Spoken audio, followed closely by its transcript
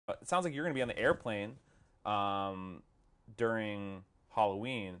It sounds like you're going to be on the airplane during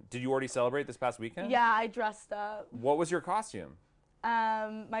Halloween. Did you already celebrate this past weekend? Yeah, I dressed up. What was your costume?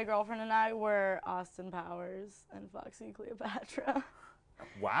 My girlfriend and I were Austin Powers and Foxy Cleopatra.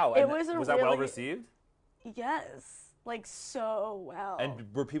 Wow. It And was a was that well really- received? Yes, like so well. And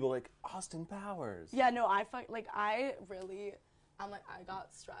were people like, Austin Powers? Yeah, no, I'm like, I got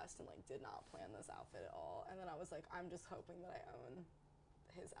stressed and like did not plan this outfit at all. And then I was like, I'm just hoping that I own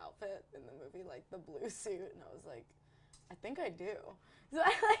his outfit in the movie, like the blue suit. And I was like, I think I do. So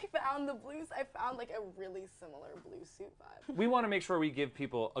I like found I found like a really similar blue suit vibe. We want to make sure we give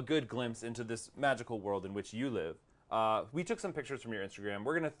people a good glimpse into this magical world in which you live. We took some pictures from your Instagram.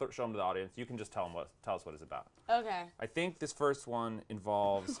 We're going to show them to the audience. You can just tell us what it's about. Okay. I think this first one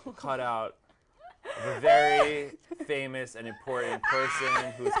involves a cutout of a very famous and important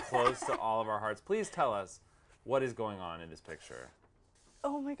person who's close to all of our hearts. Please tell us what is going on in this picture.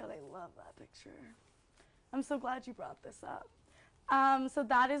 Oh my God, I love that picture. I'm so glad you brought this up. So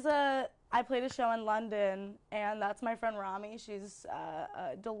that is I played a show in London, and that's my friend Rami. She's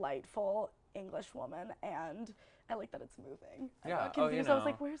a delightful English woman, and I like that it's moving. I Yeah, got confused. I was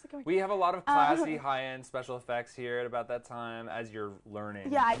like, where's it going? We have a lot of classy, high-end special effects here at about that time as you're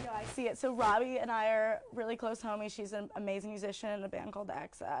learning. Yeah, I know, I see it. So Robbie and I are really close homies. She's an amazing musician in a band called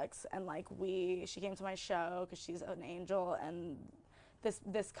XX, and like she came to my show because she's an angel, and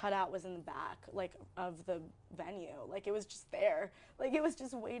this cutout was in the back like of the venue. Like it was just there. Like it was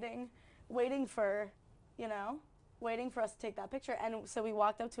just waiting for, waiting for us to take that picture. And so we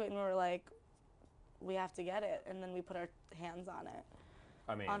walked up to it and we were like, we have to get it. And then we put our hands on it.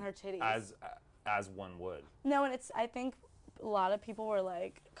 I mean, on her titties. As one would. No, and I think a lot of people were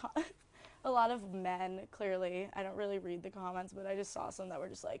like, a lot of men, clearly, I don't really read the comments, but I just saw some that were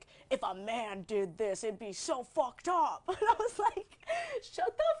just like, if a man did this, it'd be so fucked up. And I was like,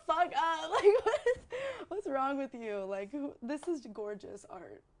 shut the fuck up. Like, what's wrong with you? Like, this is gorgeous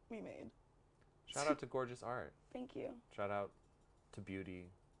art we made. Shout out to gorgeous art. Thank you. Shout out to beauty.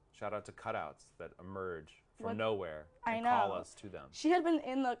 Shout out to cutouts that emerge from nowhere I and know. call us to them. She had been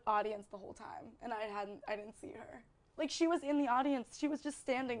in the audience the whole time, and I didn't see her. Like, she was in the audience. She was just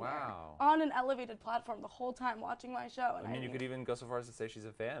standing Wow. there on an elevated platform the whole time watching my show. And I mean, you could even go so far as to say she's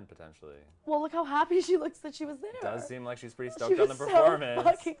a fan, potentially. Well, look how happy she looks that she was there. It does seem like she's pretty She stoked on the was so performance.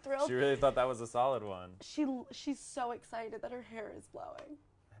 fucking thrilled. She really thought that was a solid one. She's so excited that her hair is blowing.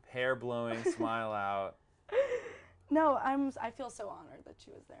 Hair blowing, smile out. No, I feel so honored that she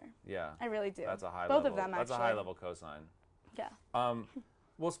was there. Yeah. I really do. That's a high Both level. of them, That's actually. a high level cosign. Yeah.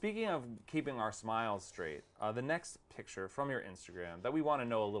 Well, speaking of keeping our smiles straight, the next picture from your Instagram that we want to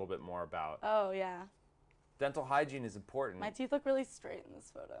know a little bit more about. Oh, yeah. Dental hygiene is important. My teeth look really straight in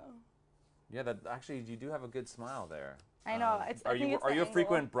this photo. Yeah, that actually you do have a good smile there. I know. I think it's Are the you a angle.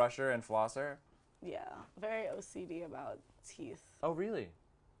 frequent brusher and flosser? Yeah. Very OCD about teeth. Oh, really?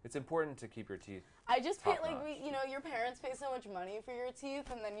 It's important to keep your teeth. I just pay, Top notch. your parents pay so much money for your teeth,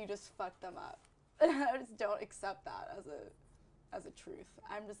 and then you just fuck them up. I just don't accept that as a truth.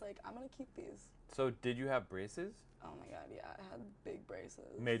 I'm just like, I'm gonna keep these. So, did you have braces? Oh my god, yeah, I had big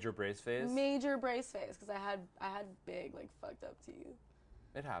braces. Major brace phase? Major brace phase, because I had big, like, fucked up teeth.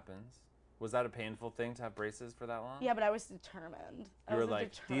 It happens. Was that a painful thing to have braces for that long? Yeah, but I was determined. You were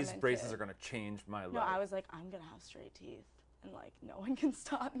like, these determined braces kid. are gonna change my life. No, I was like, I'm gonna have straight teeth, and like, no one can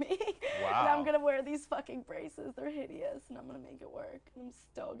stop me. Wow. And I'm gonna wear these fucking braces. They're hideous, and I'm gonna make it work. And I'm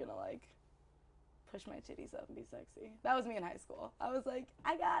still gonna like push my titties up and be sexy. That was me in high school. I was like,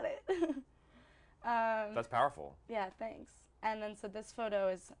 I got it. That's powerful. Yeah, thanks. And then so this photo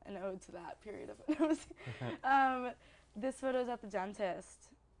is an ode to that period of this photo is at the dentist.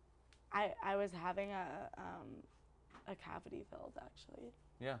 I was having a cavity filled, actually.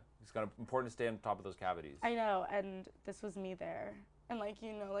 Yeah, it's important to stay on top of those cavities. I know, and this was me there. And like,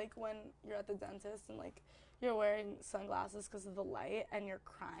 like when you're at the dentist and like you're wearing sunglasses because of the light and you're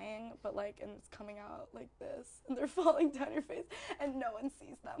crying, but like, and it's coming out like this and they're falling down your face and no one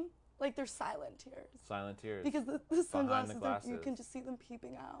sees them. Like they're silent tears. Silent tears. Because the sunglasses, glasses. you can just see them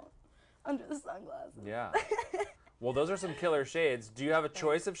peeping out under the sunglasses. Yeah. Well, those are some killer shades. Do you have a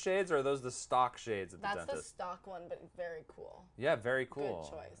choice of shades, or are those the stock shades at the That's dentist? the stock one, but very cool. Yeah, very cool.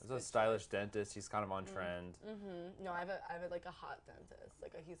 Good choice. It's a stylish dentist. He's kind of on trend. No, I have like a hot dentist.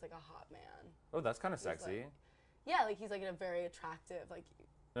 Like he's like a hot man. Oh, that's kind of sexy. like- Yeah, like he's like a very attractive, like.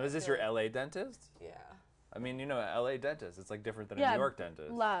 Now, is this feel your like- LA dentist? Yeah. I mean, LA dentist. It's like different than a Yeah, New York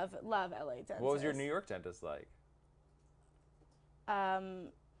dentist. love LA dentist. What was your New York dentist like? I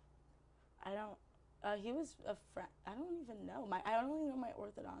don't. He was a friend. I don't even know. I don't even know my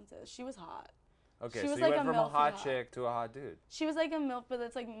orthodontist. She was hot. Okay, She so was you like went a from a milfy hot hot. chick to a hot dude. She was like a MILF, but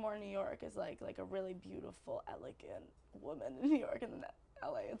it's like more New York is like a really beautiful, elegant woman in New York, and then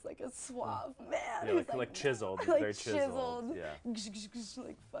LA it's like a suave man. Yeah, who's like chiseled, like very chiseled. Yeah.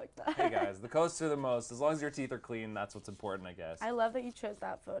 Like fuck that. Hey guys, the coasts are the most. As long as your teeth are clean, that's what's important, I guess. I love that you chose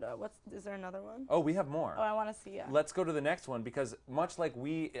that photo. Is there another one? Oh, we have more. Oh, I want to see it. Let's go to the next one because much like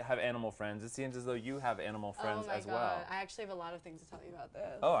we have animal friends, it seems as though you have animal friends as well. I actually have a lot of things to tell you about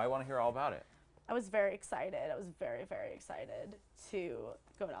this. Oh, I want to hear all about it. I was very excited. I was very, very excited to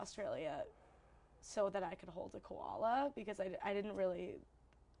go to Australia so that I could hold a koala because I didn't really,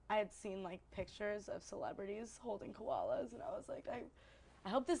 I had seen like pictures of celebrities holding koalas and I was like, I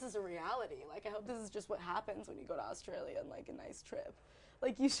hope this is a reality. Like I hope this is just what happens when you go to Australia and like a nice trip.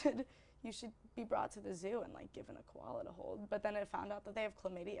 Like you should be brought to the zoo and like given a koala to hold. But then I found out that they have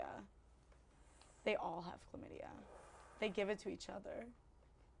chlamydia. They all have chlamydia. They give it to each other.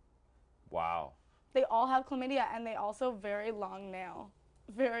 Wow. They all have chlamydia, and they also very long nail.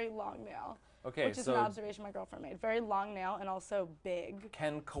 Very long nail. Okay, which is so an observation my girlfriend made. Very long nail and also big.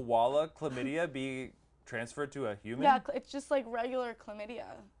 can koala chlamydia be transferred to a human? Yeah, it's just like regular chlamydia.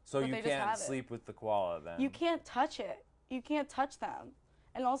 So but you they just can't have it. sleep with the koala then? You can't touch it. You can't touch them.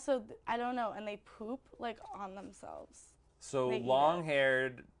 And also, I don't know, and they poop like on themselves. So they eat it.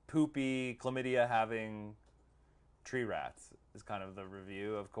 long-haired, poopy, chlamydia-having tree rats is kind of the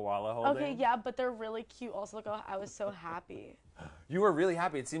review of koala holding. Okay, yeah, but they're really cute. Also, look, I was so happy. You were really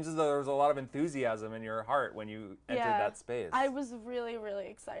happy. It seems as though there was a lot of enthusiasm in your heart when you entered that space. I was really, really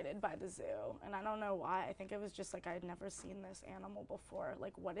excited by the zoo, and I don't know why. I think it was just like I had never seen this animal before.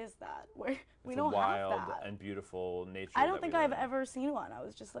 Like, what is that? We It's don't a wild have that. and beautiful nature. I don't that think we I've live in. ever seen one. I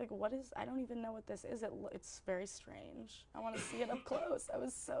was just like, what is? I don't even know what this is. It's very strange. I want to see it up close. I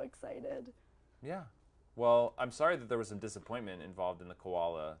was so excited. Yeah. Well, I'm sorry that there was some disappointment involved in the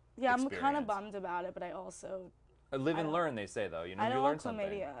koala. Yeah, I'm kind experience. of bummed about it, but I also Live and don't- learn, they say though. You know, I you don't learn want something.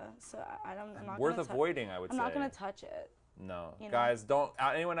 chlamydia, so I don't. I'm not Worth gonna avoiding, I would I'm say. not gonna touch it. No, you know? guys, don't.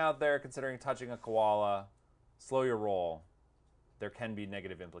 Anyone out there considering touching a koala, slow your roll. There can be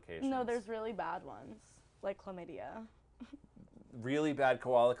negative implications. No, there's really bad ones, like chlamydia. really bad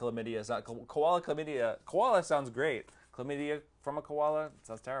koala chlamydia. It's not koala chlamydia. Koala sounds great. Chlamydia from a koala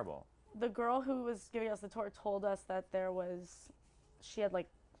sounds terrible. The girl who was giving us the tour told us that she had like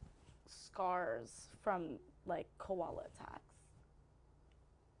scars from like koala attacks.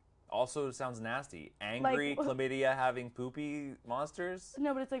 Also sounds nasty. Angry Like- chlamydia having poopy monsters.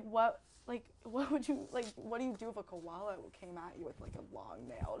 No, but it's like what would you like? What do you do if a koala came at you with like a long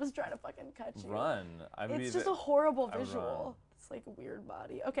nail, just trying to fucking cut you? Run. I mean, It's just a horrible I run. visual. It's like a weird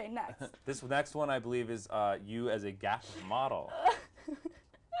body. Okay, next. This next one, I believe, is you as a Gap model.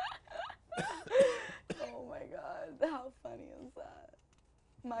 Oh my god, how funny is that?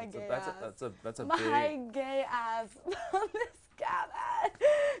 My gay ass. That's a My big. gay ass on this Gap ad.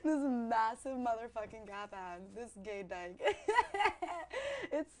 This massive motherfucking Gap ad. This gay dyke.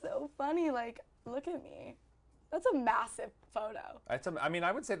 It's so funny. Like, look at me. That's a massive photo. I mean,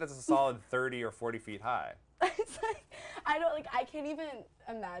 I would say that's a solid 30 or 40 feet high. It's like, I can't even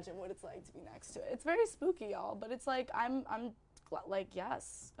imagine what it's like to be next to it. It's very spooky, y'all, but it's like, I'm like,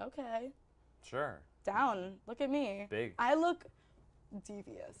 yes, okay, Sure. down. Look at me. Big. I look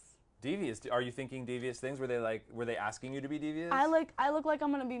devious. Devious. Are you thinking devious things? Were they asking you to be devious? I look like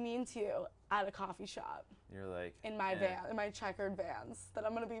I'm gonna be mean to you at a coffee shop You're like in my eh. van, in my checkered Vans. That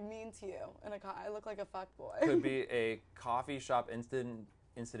I'm gonna be mean to you I look like a fuckboy. Could be a coffee shop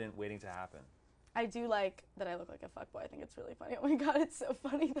incident waiting to happen. I do like that I look like a fuckboy. I think it's really funny. Oh my god, it's so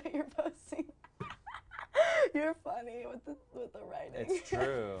funny that you're posting. You're funny with the writing. It's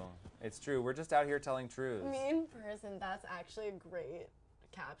true. It's true. We're just out here telling truths. Mean person, that's actually a great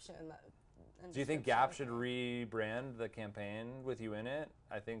caption. Do you think Gap should rebrand the campaign with you in it?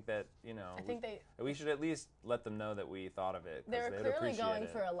 I think that, I think we should at least let them know that we thought of it. 'Cause they're they'd clearly appreciate going it.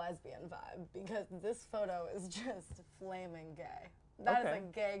 for a lesbian vibe because this photo is just flaming gay. That is Okay. a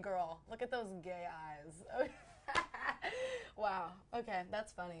gay girl. Look at those gay eyes. Wow. Okay,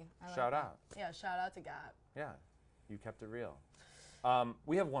 that's funny. I like Shout that. out. Yeah, shout out to Gap. Yeah, you kept it real.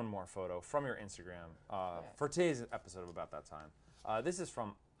 We have one more photo from your Instagram for today's episode of About That Time. This is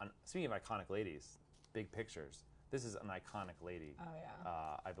from, speaking of iconic ladies, big pictures. This is an iconic lady, Oh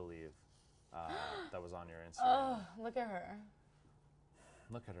yeah. I believe, that was on your Instagram. Oh, look at her.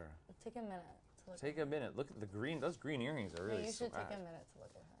 Look at her. Take a minute to look Take a minute. Look at the green. Those green earrings are at her. really You should swag. take a minute to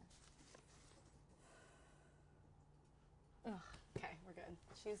look at her. Ugh, okay, we're good.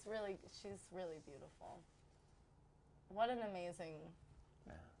 She's really beautiful. What an amazing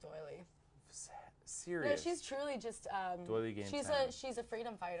Yeah. doily. serious. No, she's truly just. Doily Game she's 10. she's a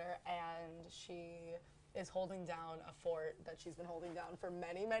freedom fighter, and she is holding down a fort that she's been holding down for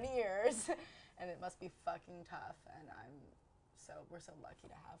many, many years, and it must be fucking tough. And we're so lucky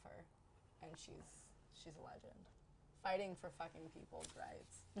to have her, and she's a legend, fighting for fucking people's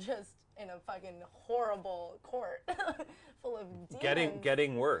rights, just in a fucking horrible court full of demons.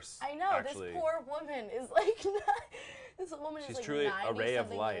 Getting worse. I know, actually. this poor woman is like, this woman She's is like truly a ray of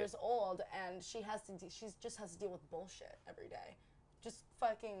 90-something light. years old, and she just has to deal with bullshit every day. Just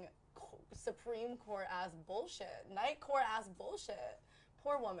fucking Supreme Court ass bullshit, Night Court ass bullshit.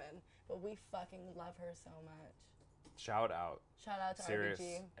 Poor woman, but we fucking love her so much. Shout out. Shout out to Serious.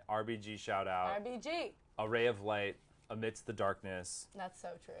 RBG. RBG shout out. RBG. A ray of light amidst the darkness. That's so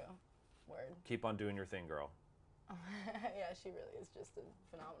true. Word. Keep on doing your thing, girl. Yeah, she really is just a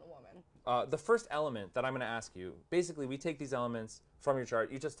phenomenal woman. The first element that I'm going to ask you, basically we take these elements from your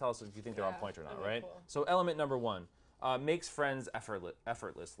chart. You just tell us if you think they're on Yeah, point or not, okay, right? cool. So element number 1, makes friends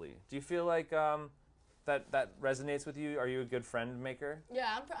effortlessly. Do you feel like that resonates with you? Are you a good friend maker?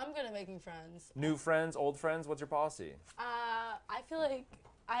 Yeah, I'm good at making friends. New friends, old friends, what's your policy? I feel like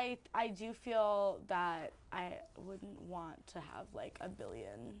I do feel that I wouldn't want to have like a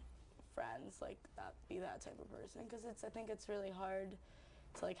billion friends, like that type of person, because I think it's really hard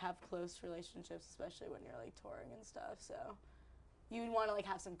to like have close relationships, especially when you're like touring and stuff. So you would want to like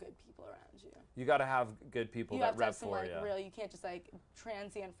have some good people around you. You got to have good people You that have to rep have some for like you. real. You can't just like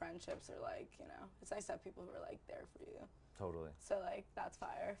transient friendships or like, you know, it's nice to have people who are like there for you. Totally. So like that's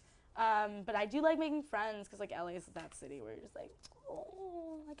fire. But I do like making friends because like LA is that city where you're just like,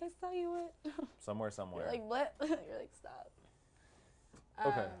 oh, like I saw you at. Somewhere. You're like what? You're like stop.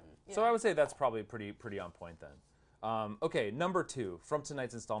 Okay. So yeah. I would say that's probably pretty on point then. Okay, number 2 from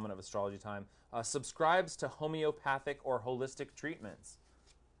tonight's installment of Astrology Time, subscribes to homeopathic or holistic treatments.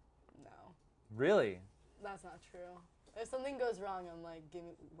 No, Really? that's not true. If something goes wrong, I'm like,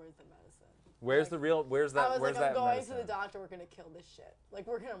 where's the medicine? Where's Like, the real? Where's that? I was Where's like, I'm that going medicine? to the doctor. We're gonna kill this shit. Like,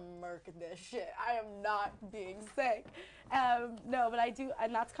 we're gonna murk this shit. I am not being sick. No, but I do,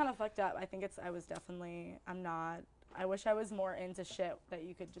 and that's kind of fucked up. I think I'm not. I wish I was more into shit that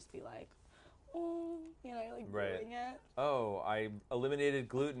you could just be like, oh, you know, you're like Right. doing it. Oh, I eliminated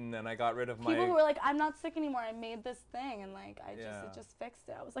gluten and I got rid of People who my were like, I'm not sick anymore. I made this thing, and like, it Yeah. just fixed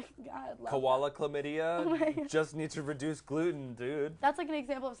it. I was like, God, love koala that. chlamydia. Oh my God. Just need to reduce gluten, dude. That's like an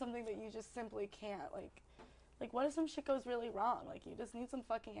example of something that you just simply can't like what if some shit goes really wrong? Like you just need some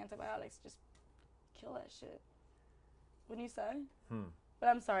fucking antibiotics. Just kill that shit. Wouldn't you say? But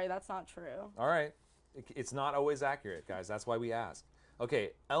I'm sorry, that's not true. All right. It's not always accurate, guys. That's why we ask.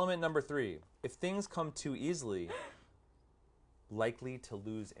 Okay, element number 3. If things come too easily, likely to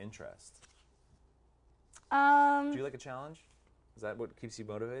lose interest. Do you like a challenge? Is that what keeps you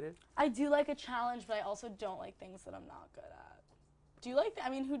motivated? I do like a challenge, but I also don't like things that I'm not good at. Do you like I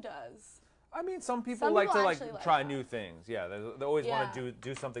mean, who does? I mean, some people Some like people to actually like try that. new things. Yeah, they always want Yeah. to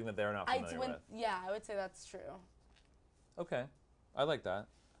do something that they're not familiar with. Yeah, I would say that's true. Okay, I like that.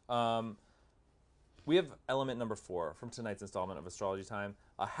 We have element number 4 from tonight's installment of Astrology Time.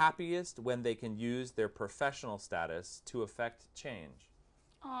 Happiest when they can use their professional status to affect change.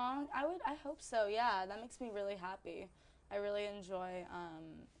 Aw, I hope so. Yeah, that makes me really happy. I really enjoy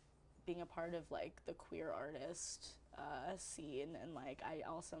being a part of like the queer artist scene, and like I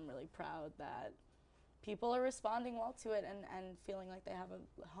also am really proud that people are responding well to it and feeling like they have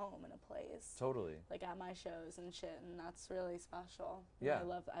a home and a place. Totally. Like at my shows and shit, and that's really special. Yeah.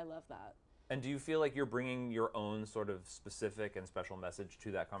 And I love that. And do you feel like you're bringing your own sort of specific and special message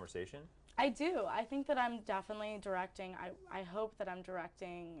to that conversation? I do. I think that I'm definitely directing. I hope that I'm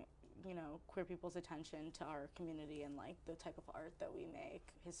directing, you know, queer people's attention to our community and like the type of art that we make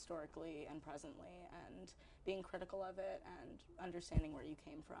historically and presently, and being critical of it and understanding where you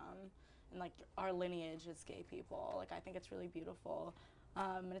came from and like our lineage as gay people. Like I think it's really beautiful,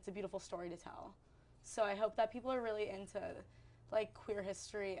 and it's a beautiful story to tell. So I hope that people are really into like queer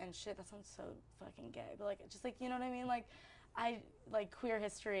history and shit. That sounds so fucking gay, but like just like, you know what I mean? Like I like queer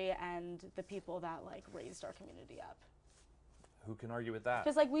history and the people that like raised our community up. Who can argue with that?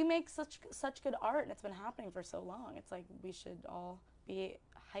 Because like we make such good art and it's been happening for so long. It's like we should all be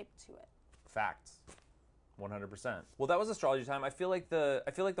hyped to it. Facts. 100%. Well, that was Astrology Time. I feel like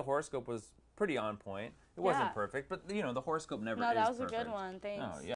the horoscope was pretty on point. It wasn't Yeah. perfect, but you know, the horoscope never No, is that was perfect. a good one. Thanks. Oh, yeah.